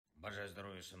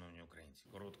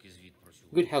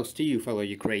Good health to you, fellow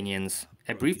Ukrainians.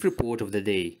 A brief report of the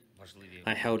day.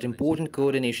 I held important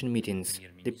coordination meetings.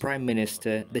 The Prime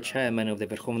Minister, the Chairman of the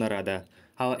Verkhovna Rada,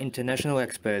 our international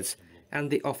experts, and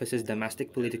the office's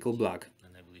domestic political bloc.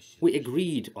 We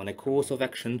agreed on a course of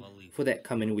action for the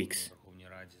coming weeks.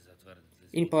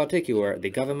 In particular, the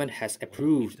government has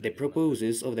approved the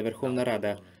proposals of the Verkhovna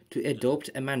Rada to adopt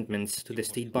amendments to the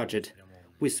state budget,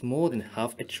 with more than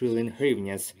 $500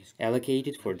 billion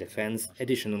allocated for defense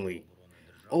additionally.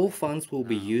 All funds will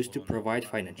be used to provide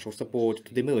financial support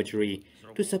to the military,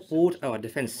 to support our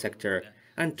defense sector,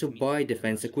 and to buy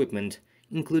defense equipment,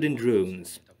 including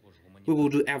drones. We will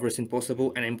do everything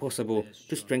possible and impossible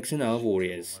to strengthen our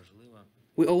warriors.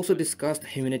 We also discussed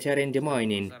humanitarian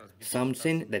demining,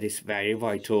 something that is very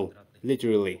vital,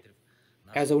 literally.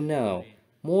 As of now,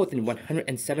 more than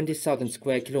 170,000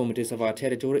 square kilometers of our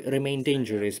territory remain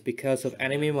dangerous because of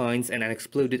enemy mines and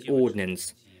unexploded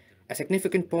ordnance. A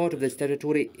significant part of this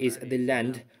territory is the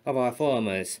land of our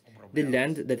farmers, the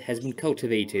land that has been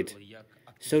cultivated.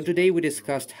 So today we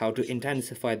discussed how to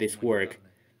intensify this work,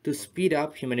 to speed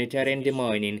up humanitarian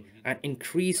demining and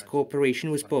increase cooperation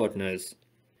with partners.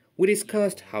 We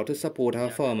discussed how to support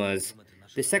our farmers.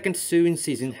 The second sowing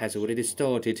season has already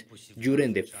started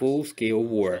during the full-scale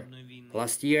war.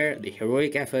 Last year, the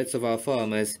heroic efforts of our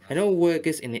farmers and all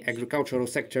workers in the agricultural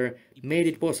sector made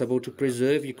it possible to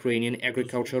preserve Ukrainian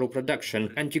agricultural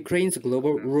production and Ukraine's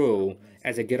global role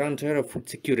as a guarantor of food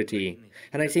security.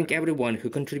 And I thank everyone who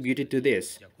contributed to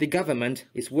this. The government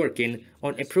is working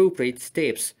on appropriate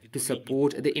steps to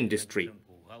support the industry.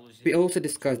 We also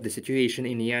discussed the situation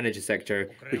in the energy sector,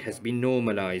 which has been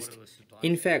normalized.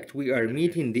 In fact, we are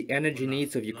meeting the energy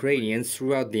needs of Ukrainians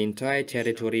throughout the entire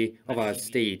territory of our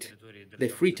state, the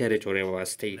free territory of our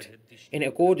state, in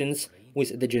accordance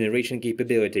with the generation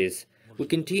capabilities. We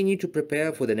continue to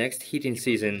prepare for the next heating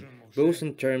season, both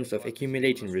in terms of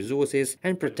accumulating resources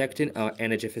and protecting our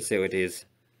energy facilities.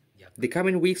 The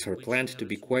coming weeks are planned to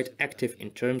be quite active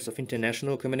in terms of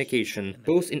international communication,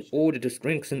 both in order to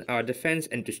strengthen our defense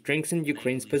and to strengthen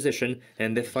Ukraine's position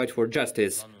in the fight for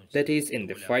justice, that is, in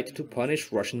the fight to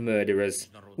punish Russian murderers.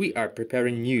 We are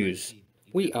preparing news.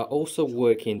 We are also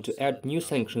working to add new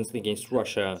sanctions against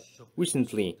Russia.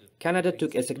 Recently, Canada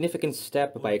took a significant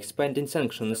step by expanding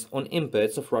sanctions on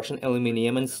imports of Russian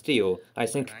aluminium and steel. I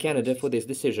thank Canada for this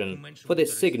decision, for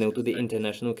this signal to the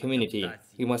international community.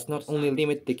 We must not only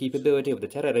limit the capability of the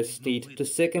terrorist state to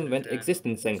circumvent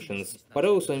existing sanctions, but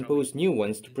also impose new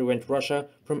ones to prevent Russia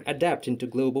from adapting to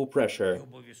global pressure.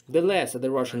 The less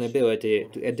the Russian ability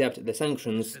to adapt the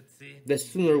sanctions, the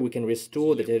sooner we can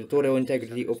restore the territorial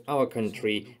integrity of our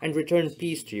country and return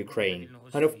peace to Ukraine.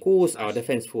 And of course, our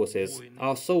defense forces,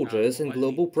 our soldiers and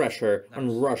global pressure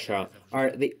on Russia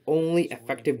are the only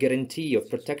effective guarantee of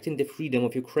protecting the freedom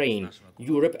of Ukraine,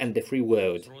 Europe and the free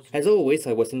world. As always,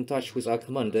 I was in touch with our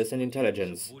commanders and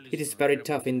intelligence. It is very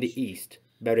tough in the east,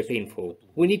 very painful.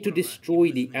 We need to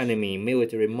destroy the enemy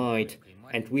military might,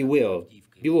 and we will.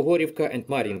 Bilohorivka and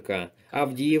Marinka,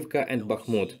 Avdiivka and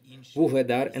Bakhmut,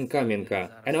 Vuhledar and Kamenka,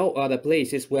 and all other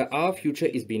places where our future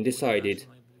is being decided,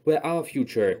 where our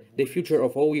future, the future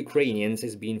of all Ukrainians,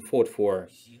 is being fought for.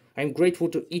 I am grateful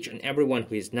to each and everyone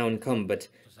who is now in combat.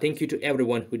 Thank you to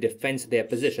everyone who defends their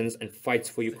positions and fights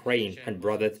for Ukraine and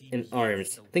brothers in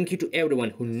arms. Thank you to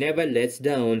everyone who never lets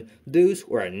down those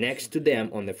who are next to them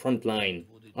on the front line.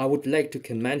 I would like to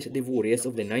commend the warriors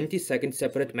of the 92nd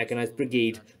Separate Mechanized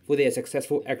Brigade for their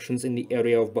successful actions in the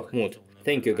area of Bakhmut.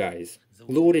 Thank you, guys.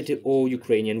 Glory to all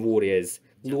Ukrainian warriors.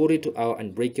 Glory to our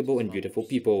unbreakable and beautiful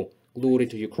people. Glory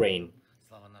to Ukraine.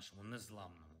 Слава нашому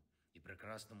незламному і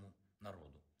прекрасному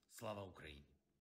народу. Слава Україні!